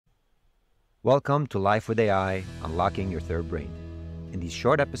Welcome to Life with AI, Unlocking Your Third Brain. In these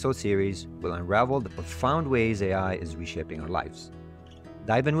short episode series, we'll unravel the profound ways AI is reshaping our lives.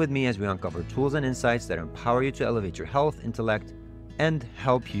 Dive in with me as we uncover tools and insights that empower you to elevate your health, intellect, and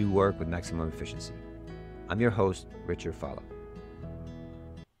help you work with maximum efficiency. I'm your host, Richard Fala.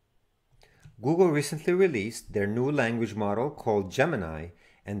 Google recently released their new language model called Gemini,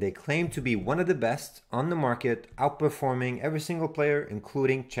 and they claim to be one of the best on the market, outperforming every single player,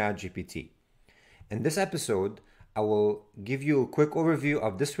 including ChatGPT. In this episode, I will give you a quick overview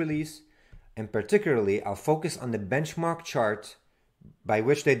of this release, and particularly I'll focus on the benchmark chart by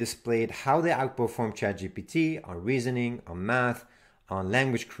which they displayed how they outperform ChatGPT on reasoning, on math, on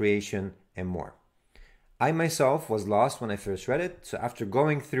language creation, and more. I myself was lost when I first read it, so after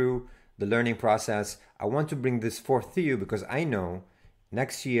going through the learning process, I want to bring this forth to you because I know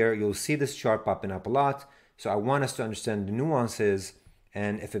next year you'll see this chart popping up a lot, so I want us to understand the nuances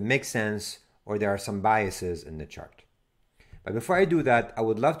and if it makes sense or there are some biases in the chart. But before I do that, I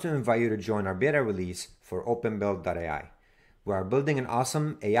would love to invite you to join our beta release for OpenBuild.ai. We are building an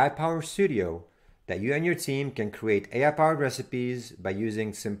awesome AI-powered studio that you and your team can create AI-powered recipes by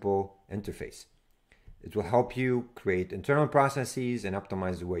using simple interface. It will help you create internal processes and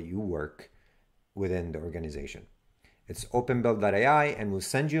optimize the way you work within the organization. It's OpenBuild.ai and we'll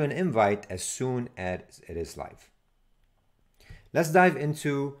send you an invite as soon as it is live. Let's dive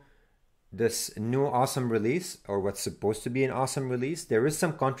into this new awesome release, or what's supposed to be an awesome release. There is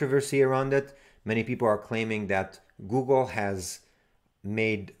some controversy around it. Many people are claiming that Google has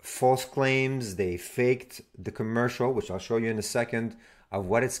made false claims. They faked the commercial, which I'll show you in a second, of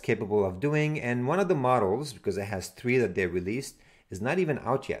what it's capable of doing. And one of the models, because it has 3 that they released, is not even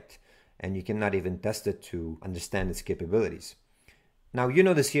out yet. And you cannot even test it to understand its capabilities. Now, you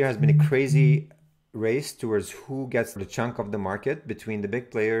know, this year has been a crazy race towards who gets the chunk of the market between the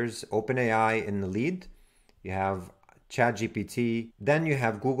big players. OpenAI in the lead. You have ChatGPT. Then you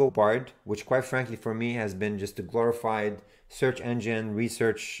have Google Bard, which quite frankly for me has been just a glorified search engine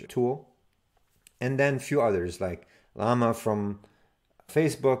research tool. And then a few others like Llama from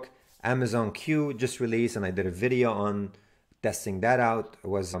Facebook, Amazon Q just released, and I did a video on testing that out. It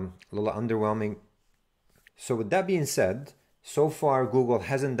was a little underwhelming. So with that being said, so far Google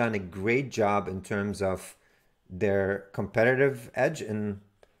hasn't done a great job in terms of their competitive edge in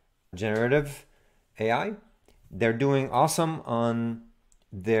generative AI. They're doing awesome on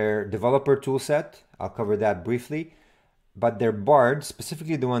their developer toolset. I'll cover that briefly. But their Bard,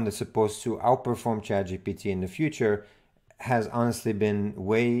 specifically the one that's supposed to outperform ChatGPT in the future, has honestly been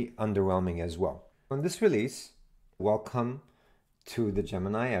way underwhelming as well. On this release, welcome to the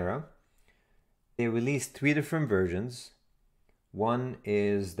Gemini era. They released 3 different versions. One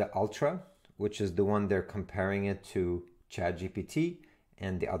is the Ultra, which is the one they're comparing it to ChatGPT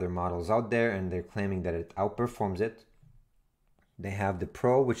and the other models out there, and they're claiming that it outperforms it. They have the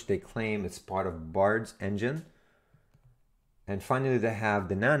Pro, which they claim is part of Bard's engine. And finally, they have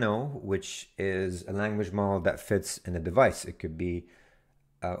the Nano, which is a language model that fits in a device. It could be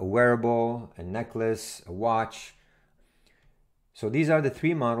a wearable, a necklace, a watch. So these are the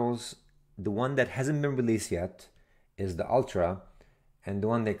 3 models. The one that hasn't been released yet is the Ultra, and the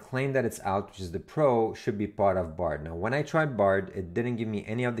one they claim that it's out, which is the Pro, should be part of Bard. Now, when I tried Bard, it didn't give me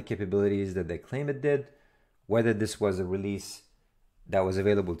any of the capabilities that they claim it did. Whether this was a release that was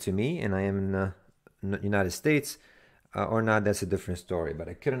available to me, and I am in the United States, or not, that's a different story. But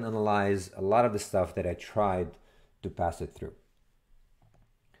I couldn't analyze a lot of the stuff that I tried to pass it through.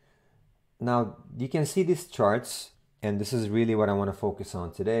 Now, you can see these charts, and this is really what I want to focus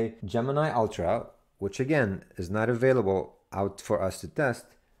on today. Gemini Ultra, which again is not available out for us to test,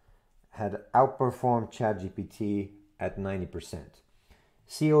 had outperformed ChatGPT at 90%.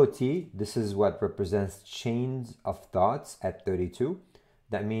 COT, this is what represents chains of thoughts, at 32.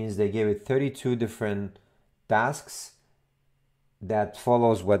 That means they gave it 32 different tasks that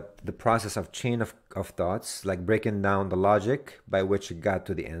follows what the process of chain of thoughts, like breaking down the logic by which it got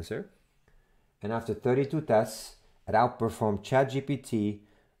to the answer. And after 32 tests, it outperformed ChatGPT,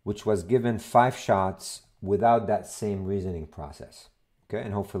 which was given 5 shots without that same reasoning process. Okay,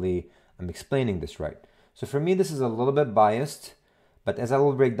 and hopefully I'm explaining this right. So for me, this is a little bit biased, but as I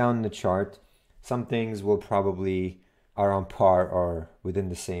will break down in the chart, some things will probably are on par or within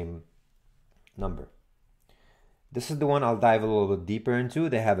the same number. This is the one I'll dive a little bit deeper into.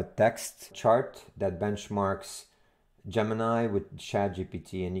 They have a text chart that benchmarks Gemini with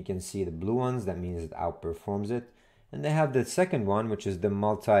ChatGPT, and you can see the blue ones, that means it outperforms it. And they have the second one, which is the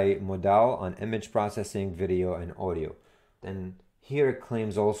multimodal on image processing, video, and audio. And here it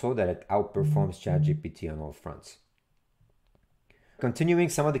claims also that it outperforms ChatGPT on all fronts. Continuing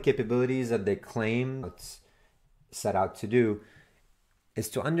some of the capabilities that they claim it's set out to do is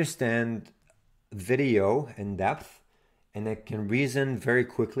to understand video in depth, and it can reason very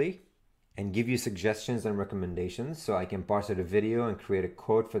quickly and give you suggestions and recommendations. So I can parse out a video and create a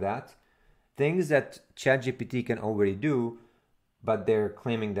code for that. Things that ChatGPT can already do, but they're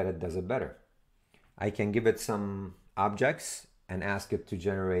claiming that it does it better. I can give it some objects and ask it to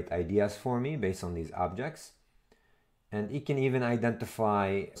generate ideas for me based on these objects. And it can even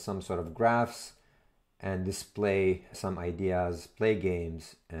identify some sort of graphs and display some ideas, play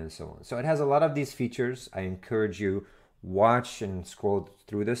games, and so on. So it has a lot of these features. I encourage you, watch and scroll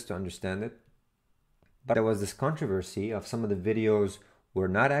through this to understand it. But there was this controversy of some of the videos were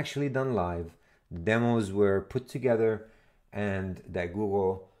not actually done live. The demos were put together, and that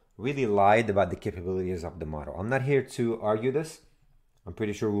Google really lied about the capabilities of the model. I'm not here to argue this. I'm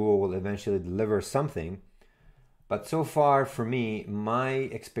pretty sure Google will eventually deliver something. But so far, for me, my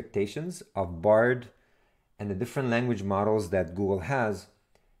expectations of Bard and the different language models that Google has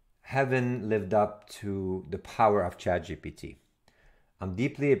haven't lived up to the power of ChatGPT. I'm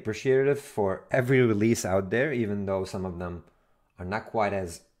deeply appreciative for every release out there, even though some of them are not quite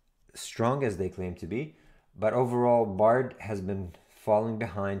as strong as they claim to be. But overall, Bard has been falling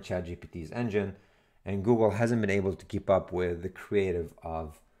behind ChatGPT's engine, and Google hasn't been able to keep up with the creative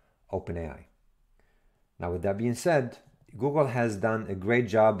of OpenAI. Now, with that being said, Google has done a great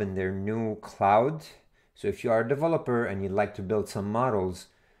job in their new cloud. So if you are a developer and you'd like to build some models,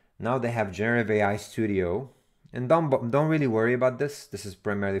 now they have Generative AI Studio. And don't really worry about this. This is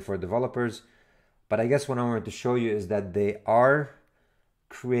primarily for developers. But I guess what I wanted to show you is that they are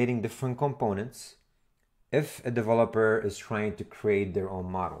creating different components if a developer is trying to create their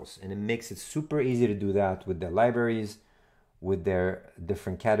own models. And it makes it super easy to do that with their libraries, with their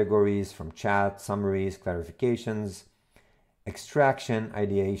different categories from chat, summaries, clarifications, extraction,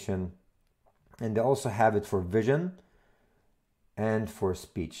 ideation, and they also have it for vision and for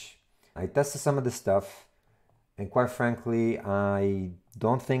speech. I tested some of the stuff, and quite frankly, I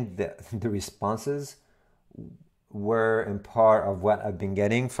don't think that the responses were in par of what I've been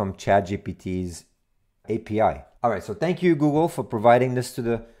getting from ChatGPT's API. All right, so thank you, Google, for providing this to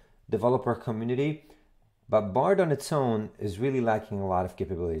the developer community. But Bard on its own is really lacking a lot of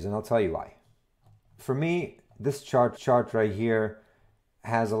capabilities, and I'll tell you why. For me, this chart right here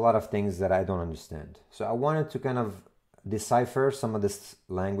has a lot of things that I don't understand. So I wanted to kind of decipher some of this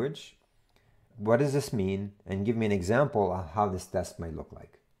language. What does this mean? And give me an example of how this test might look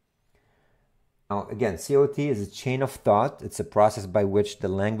like. Now, again, COT is a chain of thought. It's a process by which the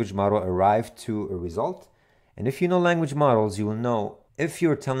language model arrived to a result. And if you know language models, you will know if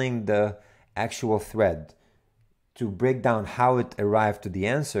you're telling the actual thread to break down how it arrived to the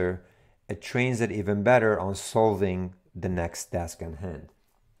answer, it trains it even better on solving the next task at hand.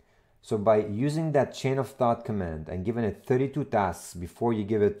 So by using that chain of thought command and giving it 32 tasks before you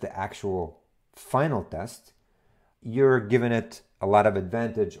give it the actual final test, you're giving it a lot of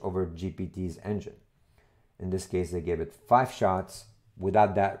advantage over GPT's engine. In this case, they gave it 5 shots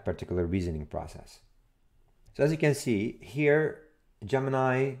without that particular reasoning process. So as you can see here,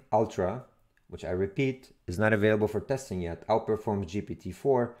 Gemini Ultra, which I repeat, is not available for testing yet, outperforms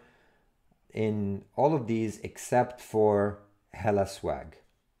GPT-4 in all of these except for Hella Swag.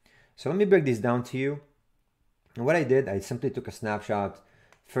 So let me break these down to you. And what I did, I simply took a snapshot.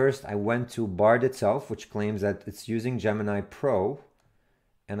 First, I went to Bard itself, which claims that it's using Gemini Pro,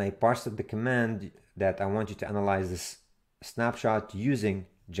 and I parsed the command that I want you to analyze this snapshot using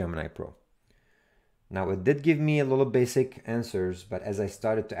Gemini Pro. Now, it did give me a little basic answers, but as I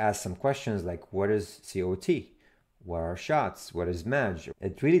started to ask some questions like, what is COT? What are shots? What is Madge?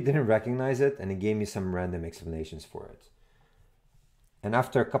 It really didn't recognize it, and it gave me some random explanations for it. And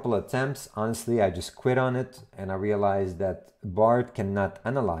after a couple of attempts, honestly, I just quit on it, and I realized that Bard cannot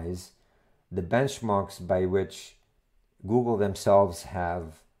analyze the benchmarks by which Google themselves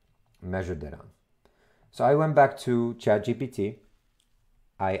have measured it on. So I went back to ChatGPT.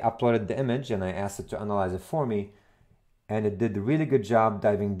 I uploaded the image and I asked it to analyze it for me, and it did a really good job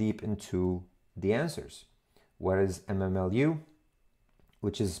diving deep into the answers. What is MMLU?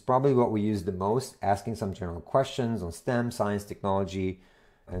 Which is probably what we use the most, asking some general questions on STEM, science, technology,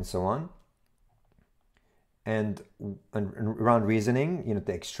 and so on. And around reasoning,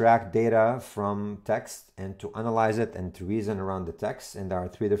 to extract data from text and to analyze it and to reason around the text. And there are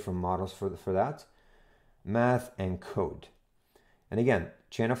 3 different models for that: math and code. And again,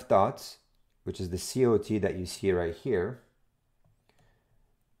 chain of thoughts, which is the COT that you see right here.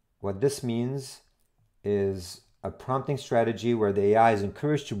 What this means is a prompting strategy where the AI is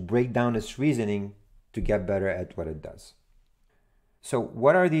encouraged to break down its reasoning to get better at what it does. So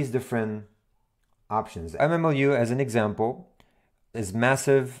what are these different options? MMLU, as an example, is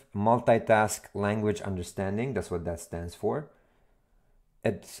massive multitask language understanding. That's what that stands for.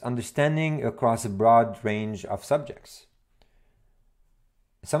 It's understanding across a broad range of subjects.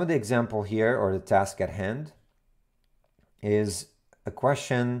 Some of the example here, or the task at hand, is a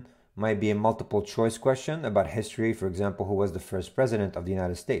question might be a multiple choice question about history. For example, who was the first president of the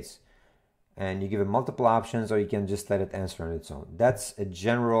United States? And you give it multiple options, or you can just let it answer on its own. That's a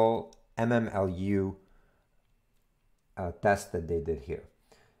general MMLU test that they did here.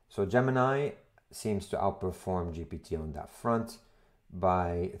 So Gemini seems to outperform GPT on that front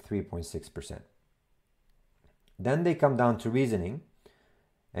by 3.6%. Then they come down to reasoning,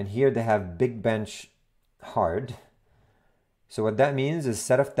 and here they have big bench hard. So what that means is a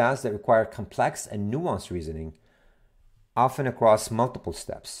set of tasks that require complex and nuanced reasoning, often across multiple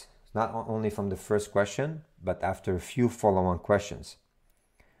steps, not only from the first question, but after a few follow-on questions.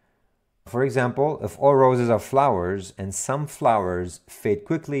 For example, if all roses are flowers and some flowers fade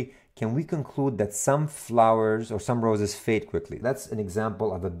quickly, can we conclude that some flowers or some roses fade quickly? That's an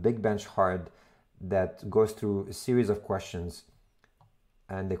example of a big bench hard that goes through a series of questions,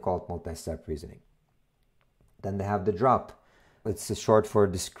 and they call it multi-step reasoning. Then they have the drop. It's short for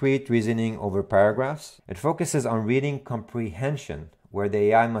discrete reasoning over paragraphs. It focuses on reading comprehension, where the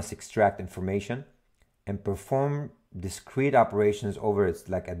AI must extract information and perform discrete operations over it,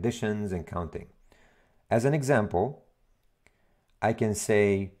 like additions and counting. As an example, I can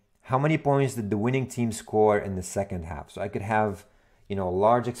say, how many points did the winning team score in the second half? So I could have, a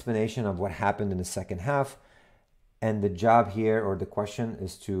large explanation of what happened in the second half. And the job here, or the question,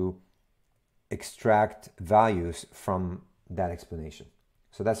 is to extract values from that explanation.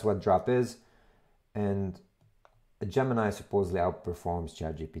 So that's what drop is. And Gemini supposedly outperforms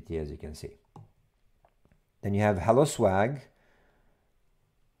ChatGPT, as you can see. Then you have Hello Swag,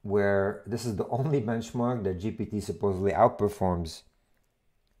 where this is the only benchmark that GPT supposedly outperforms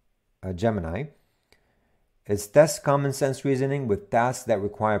Gemini. It tests common sense reasoning with tasks that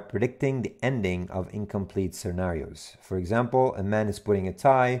require predicting the ending of incomplete scenarios. For example, a man is putting a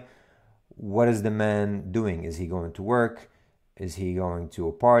tie. What is the man doing? Is he going to work? Is he going to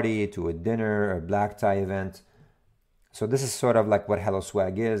a party, to a dinner, a black tie event? So this is sort of like what Hello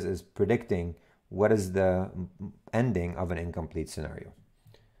Swag is predicting what is the ending of an incomplete scenario.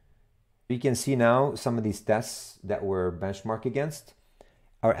 You can see now some of these tests that were benchmarked against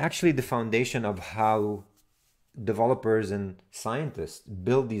are actually the foundation of how developers and scientists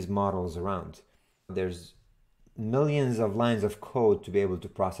build these models around. There's millions of lines of code to be able to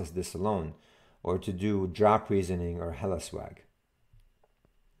process this alone, or to do drop reasoning or Hello Swag.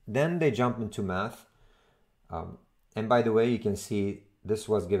 Then they jump into math. And by the way, you can see this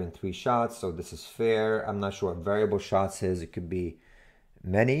was given 3 shots, so this is fair. I'm not sure what variable shots is. It could be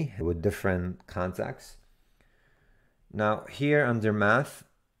many with different contexts. Now here under math,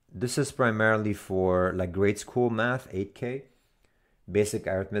 this is primarily for like grade school math, 8K, basic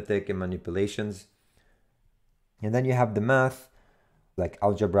arithmetic and manipulations. And then you have the math, like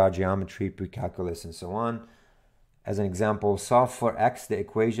algebra, geometry, pre-calculus, and so on. As an example, solve for x the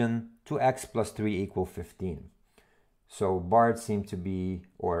equation 2x plus 3 equal 15. So Bard seemed to be,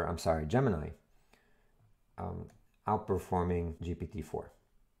 Gemini, outperforming GPT-4.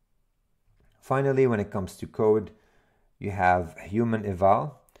 Finally, when it comes to code, you have human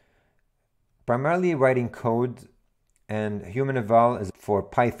eval, primarily writing code, and human eval is for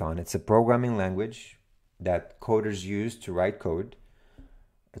Python. It's a programming language that coders use to write code.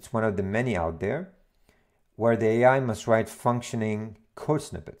 It's one of the many out there, where the AI must write functioning code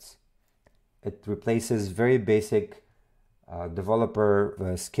snippets. It replaces very basic developer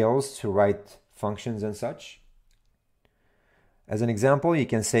skills to write functions and such. As an example, you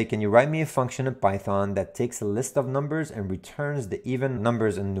can say, can you write me a function in Python that takes a list of numbers and returns the even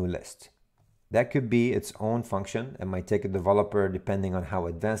numbers in a new list? That could be its own function. It might take a developer, depending on how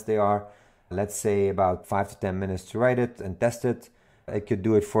advanced they are, let's say about 5 to 10 minutes to write it and test it. It could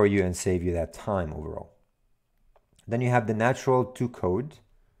do it for you and save you that time overall. Then you have the natural to code,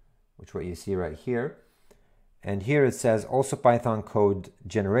 which what you see right here. And here it says also Python code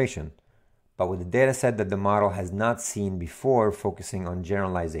generation, but with a data set that the model has not seen before, focusing on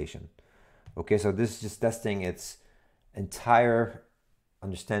generalization. Okay, so this is just testing its entire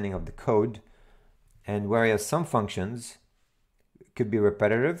understanding of the code. And whereas some functions could be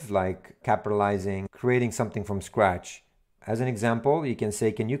repetitive, like capitalizing, creating something from scratch. As an example, you can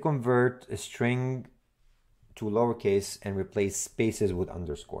say, can you convert a string to lowercase and replace spaces with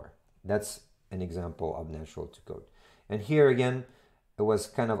underscore? That's an example of natural to code. And here again, it was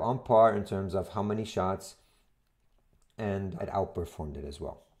kind of on par in terms of how many shots. and it outperformed it as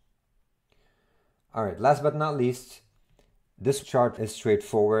well. All right, last but not least, this chart is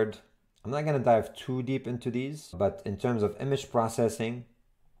straightforward. I'm not going to dive too deep into these, but in terms of image processing,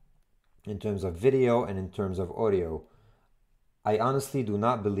 in terms of video, and in terms of audio, I honestly do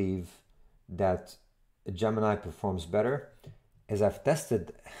not believe that Gemini performs better, as I've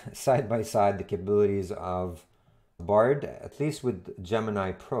tested side by side the capabilities of Bard, at least with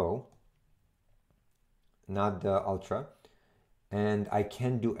Gemini Pro, not the Ultra, and I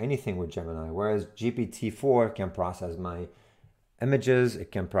can't do anything with Gemini, whereas GPT-4 can process my images,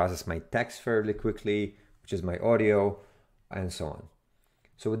 it can process my text fairly quickly, which is my audio, and so on.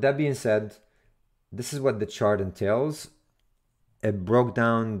 So with that being said, this is what the chart entails. It broke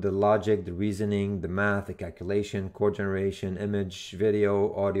down the logic, the reasoning, the math, the calculation, code generation, image,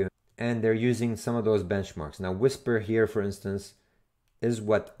 video, audio, and they're using some of those benchmarks. Now, Whisper here, for instance, is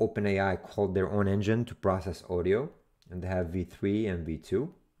what OpenAI called their own engine to process audio, and they have V3 and V2.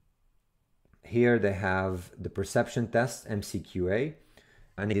 Here they have the perception test, MCQA,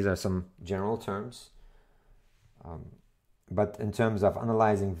 and these are some general terms. But in terms of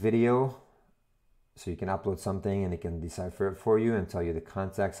analyzing video, so you can upload something and it can decipher it for you and tell you the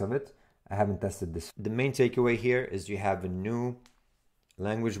context of it. I haven't tested this. The main takeaway here is you have a new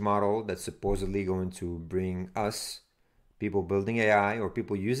language model that's supposedly going to bring us, people building AI or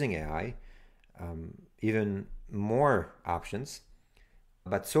people using AI, even more options.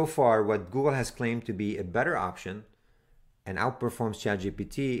 But so far, what Google has claimed to be a better option and outperforms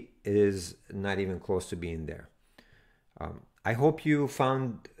ChatGPT is not even close to being there. I hope you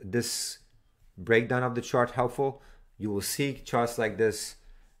found this breakdown of the chart helpful. You will see charts like this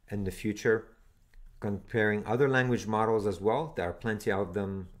in the future, comparing other language models as well. There are plenty of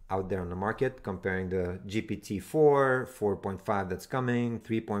them out there on the market, comparing the GPT-4, 4.5 that's coming,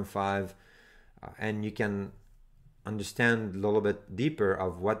 3.5, and you can understand a little bit deeper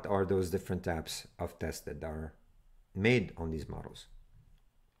of what are those different types of tests that are made on these models.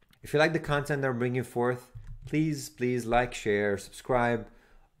 If you like the content that I'm bringing forth, please like, share, subscribe,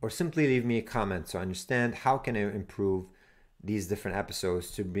 or simply leave me a comment so I understand how can I improve these different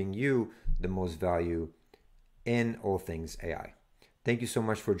episodes to bring you the most value in all things AI. Thank you so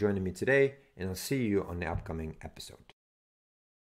much for joining me today, and I'll see you on the upcoming episode.